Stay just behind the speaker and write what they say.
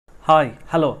Hi,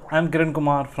 hello, I am Kiran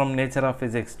Kumar from Nature of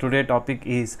Physics. Today topic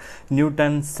is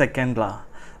Newton's second law.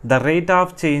 The rate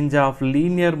of change of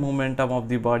linear momentum of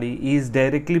the body is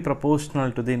directly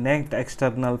proportional to the net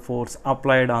external force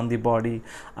applied on the body,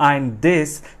 and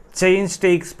this change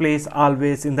takes place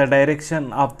always in the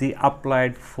direction of the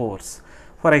applied force.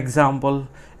 For example,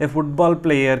 a football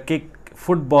player kicks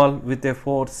football with a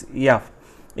force F.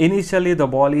 Initially the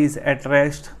ball is at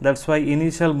rest, that's why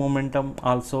initial momentum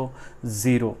also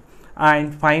 0,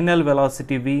 and final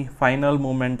velocity v, final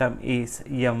momentum is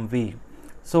mv.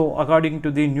 So according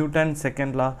to the Newton's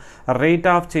second law, rate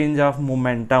of change of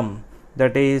momentum,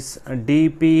 that is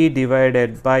dp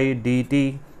divided by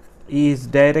dt, is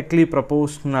directly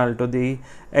proportional to the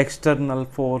external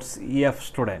force F,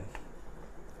 student.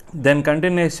 Then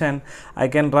continuation, I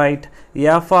can write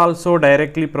F also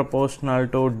directly proportional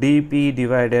to dp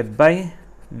divided by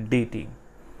dt.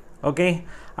 Okay,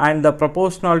 and the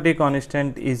proportionality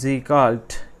constant is equal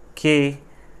to k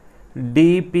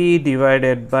dp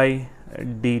divided by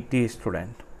dt,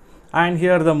 student. And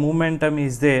here the momentum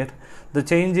is there. The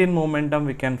change in momentum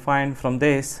we can find from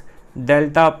this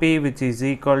delta p, which is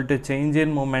equal to change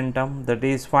in momentum, that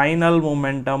is final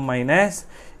momentum minus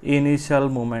initial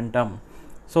momentum.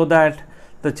 So that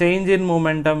the change in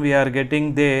momentum we are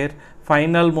getting there,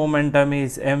 final momentum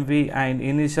is mv and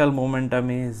initial momentum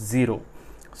is 0.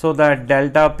 So that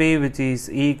delta p, which is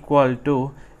equal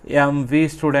to mv,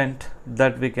 student,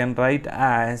 that we can write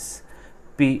as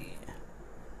p.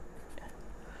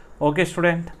 Okay,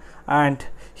 student. And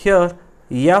here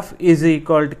F is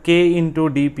equal to k into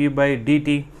dp by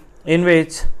dt, in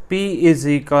which p is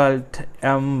equal to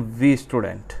mv,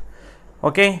 student.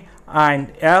 Okay,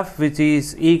 and F, which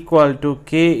is equal to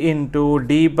k into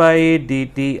d by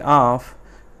dt of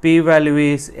p value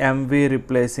is mv,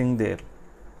 replacing there.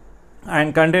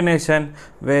 And continuation,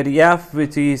 where F,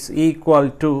 which is equal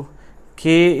to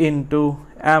k into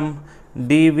m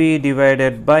dv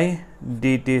divided by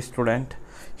dt, student.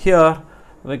 Here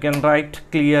we can write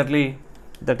clearly,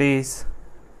 that is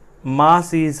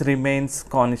mass is remains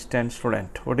constant,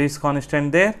 student. What is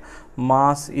constant there?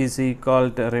 Mass is equal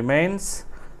to remains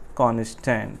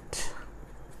constant.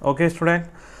 Okay, student.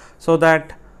 So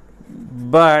that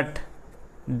but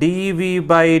dv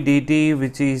by dt,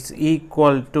 which is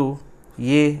equal to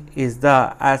a, is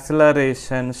the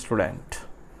acceleration, student.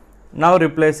 Now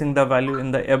replacing the value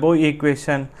in the above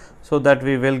equation, so that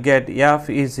we will get F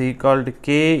is equal to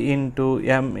k into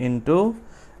m into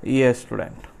a,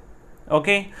 student.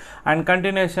 Okay, and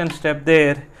continuation step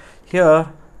there.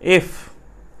 Here if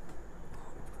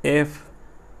F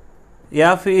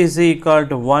is equal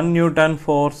to 1 Newton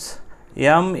force,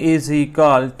 m is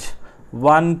equal to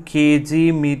 1 kg,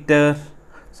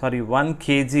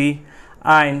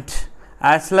 and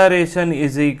acceleration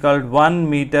is equal to 1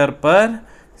 meter per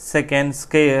second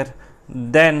square,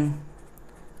 then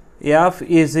F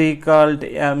is equal to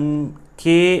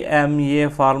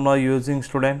kma formula using,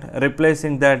 student,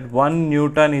 replacing that 1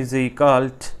 Newton is equal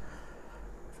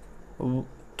to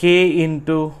k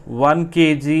into 1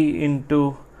 kg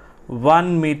into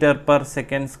 1 meter per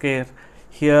second square.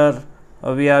 Here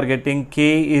we are getting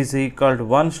k is equal to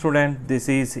 1, student. This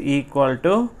is equal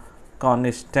to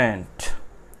constant.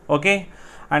 Okay,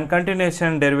 and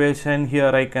continuation derivation,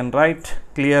 here I can write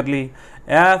clearly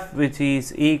F, which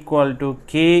is equal to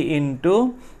k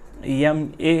into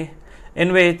ma,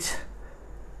 in which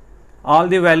all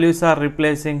the values are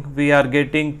replacing. We are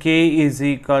getting k is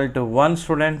equal to 1,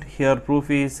 student. Here proof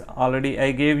is already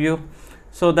I gave you.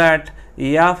 So that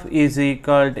F is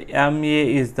equal to ma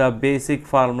is the basic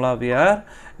formula we are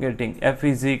getting. F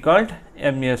is equal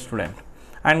to ma, student.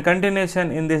 And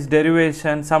continuation in this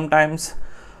derivation, sometimes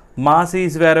mass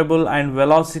is variable and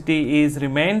velocity is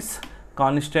remains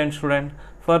constant, student.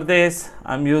 For this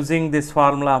I am using this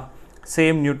formula,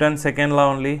 same Newton's second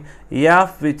law only.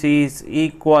 F, which is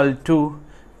equal to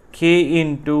k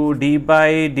into d by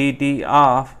dt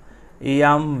of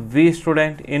mv,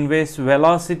 student, in which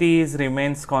velocity is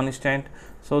remains constant.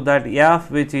 So that F,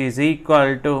 which is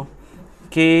equal to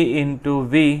k into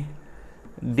v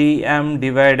dm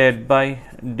divided by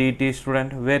dt,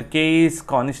 student, where k is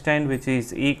constant, which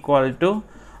is equal to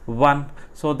 1.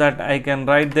 So that I can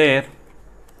write there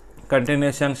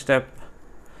continuation step.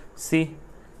 See,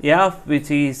 F, which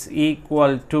is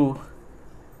equal to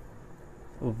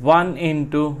 1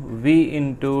 into v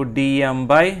into dm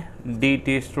by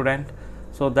dt, student.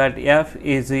 So that F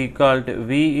is equal to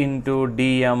v into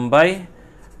dm by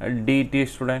dt,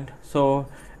 student. So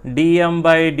dm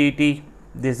by dt,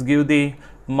 this give the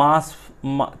mass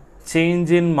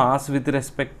change in mass with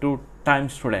respect to time,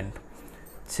 student.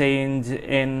 Change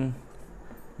in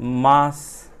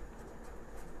mass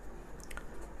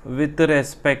with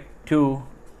respect to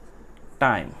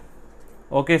time.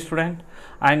 Okay student,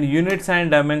 and units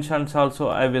and dimensions also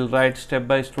I will write step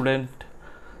by student,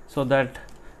 so that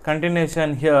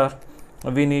continuation here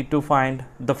we need to find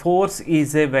the force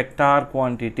is a vector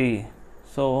quantity.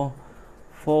 So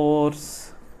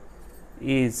force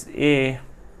is a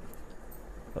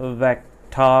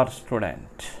vector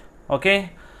student.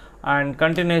 Okay, and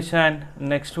continuation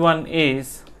next one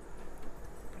is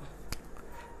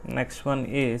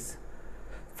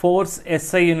force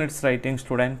SI units writing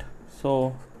student.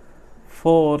 So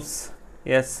force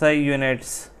SI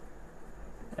units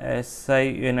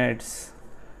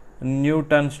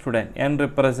Newton student, N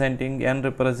represent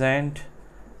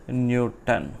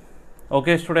Newton.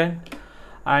 Okay student,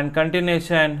 and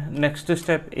continuation next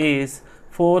step is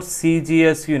force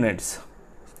CGS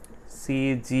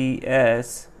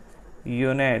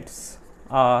units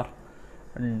are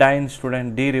dyne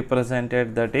student, D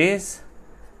represented, that is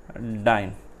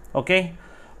dyne. Okay,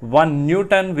 1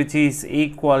 Newton which is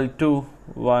equal to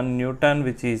 10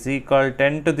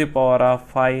 to the power of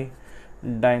 5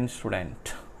 dyne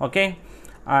student. Okay,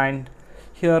 and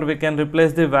here we can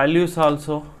replace the values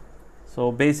also.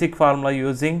 So basic formula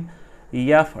using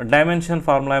F dimension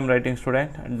formula I am writing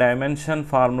student, dimension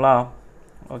formula.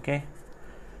 Okay,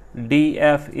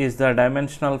 dF is the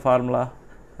dimensional formula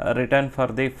written for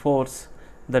the force,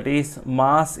 that is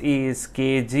mass is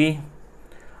kg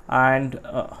and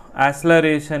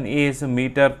acceleration is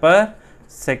meter per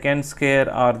second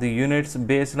square, or the units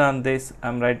based on this I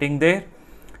am writing there.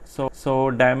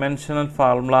 So dimensional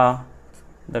formula,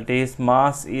 that is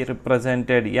mass is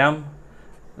represented m,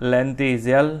 length is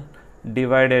L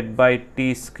divided by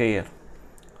t square.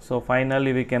 So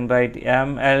finally we can write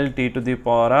ml t to the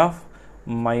power of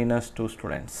 -2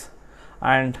 students.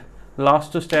 And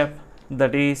last step,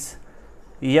 that is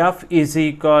F is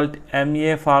equal to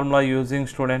ma formula using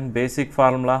student basic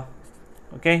formula.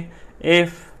 Okay,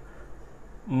 if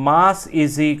mass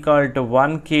is equal to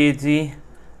 1 kg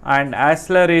and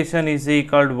acceleration is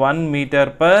equal to 1 meter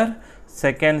per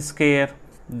second square,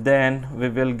 then we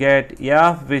will get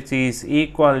F which is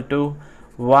equal to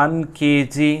 1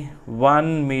 kg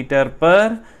 1 meter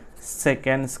per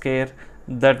second square,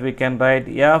 that we can write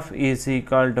F is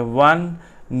equal to 1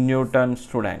 Newton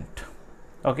student.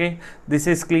 Okay, this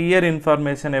is clear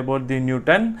information about the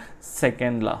Newton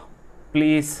second law.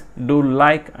 Please do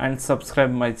like and subscribe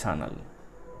my channel.